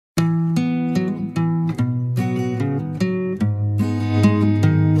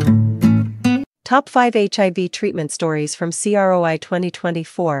Top 5 HIV treatment stories from CROI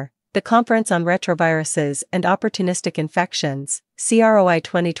 2024, the Conference on Retroviruses and Opportunistic Infections, CROI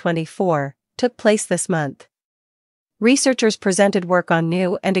 2024, took place this month. Researchers presented work on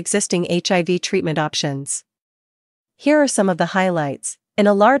new and existing HIV treatment options. Here are some of the highlights. In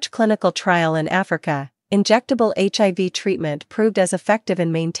a large clinical trial in Africa, injectable HIV treatment proved as effective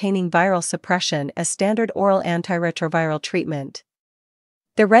in maintaining viral suppression as standard oral antiretroviral treatment.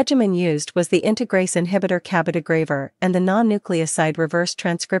 The regimen used was the integrase inhibitor cabotegravir and the non-nucleoside reverse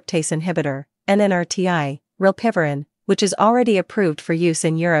transcriptase inhibitor, NNRTI, rilpivirine, which is already approved for use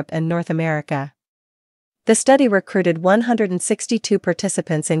in Europe and North America. The study recruited 162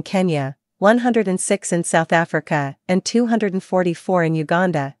 participants in Kenya, 106 in South Africa, and 244 in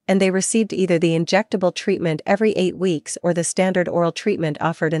Uganda, and they received either the injectable treatment every 8 weeks or the standard oral treatment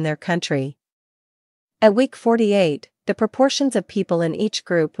offered in their country. At week 48, the proportions of people in each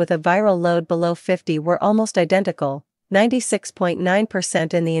group with a viral load below 50 were almost identical,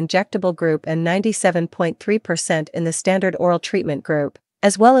 96.9% in the injectable group and 97.3% in the standard oral treatment group,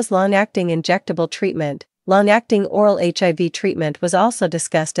 as well as long-acting injectable treatment. Long-acting oral HIV treatment was also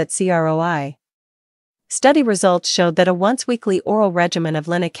discussed at CROI. Study results showed that a once-weekly oral regimen of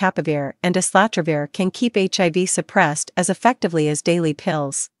lenacapavir and islatravir can keep HIV suppressed as effectively as daily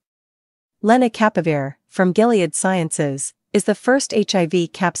pills. Lenacapavir, from Gilead Sciences, is the first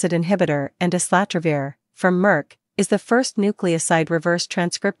HIV capsid inhibitor, and islatravir, from Merck, is the first nucleoside reverse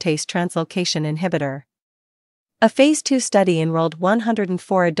transcriptase translocation inhibitor. A Phase 2 study enrolled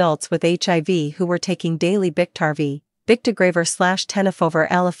 104 adults with HIV who were taking daily Biktarvy, bictegravir/tenofovir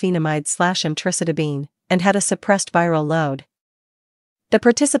alafenamide/emtricitabine, and had a suppressed viral load. The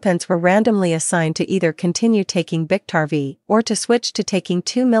participants were randomly assigned to either continue taking Biktarvy or to switch to taking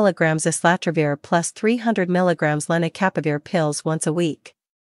 2 mg islatravir plus 300 mg lenacapavir pills once a week.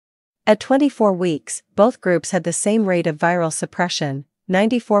 At 24 weeks, both groups had the same rate of viral suppression,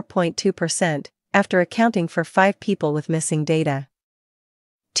 94.2%, after accounting for 5 people with missing data.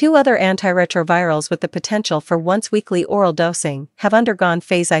 2 other antiretrovirals with the potential for once-weekly oral dosing have undergone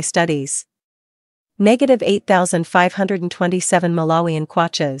Phase I studies. -8527 Malawian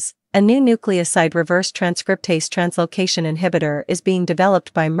Quachas, a new nucleoside reverse transcriptase translocation inhibitor, is being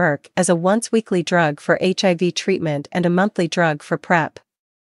developed by Merck as a once-weekly drug for HIV treatment and a monthly drug for PrEP.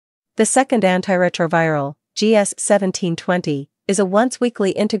 The second antiretroviral, GS-1720, is a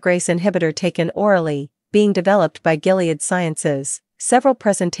once-weekly integrase inhibitor taken orally, being developed by Gilead Sciences. Several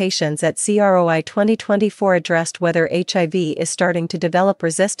presentations at CROI 2024 addressed whether HIV is starting to develop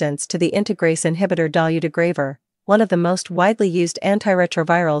resistance to the integrase inhibitor dolutegravir, one of the most widely used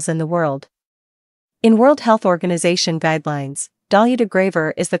antiretrovirals in the world. In World Health Organization guidelines,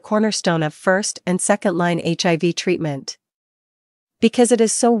 dolutegravir is the cornerstone of first- and second-line HIV treatment. Because it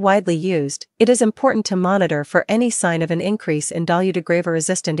is so widely used, it is important to monitor for any sign of an increase in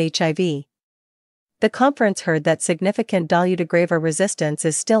dolutegravir-resistant HIV. The conference heard that significant dolutegravir resistance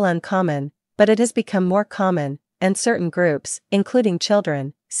is still uncommon, but it has become more common, and certain groups, including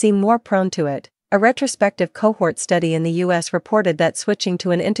children, seem more prone to it. A retrospective cohort study in the US reported that switching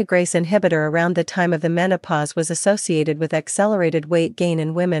to an integrase inhibitor around the time of the menopause was associated with accelerated weight gain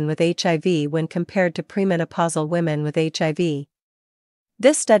in women with HIV when compared to premenopausal women with HIV.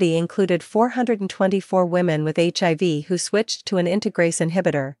 This study included 424 women with HIV who switched to an integrase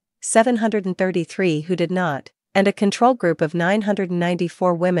inhibitor, 733 who did not, and a control group of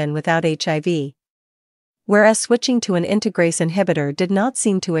 994 women without HIV. Whereas switching to an integrase inhibitor did not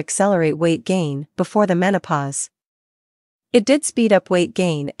seem to accelerate weight gain before the menopause, it did speed up weight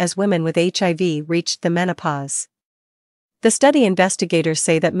gain as women with HIV reached the menopause. The study investigators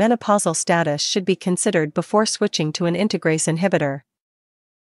say that menopausal status should be considered before switching to an integrase inhibitor.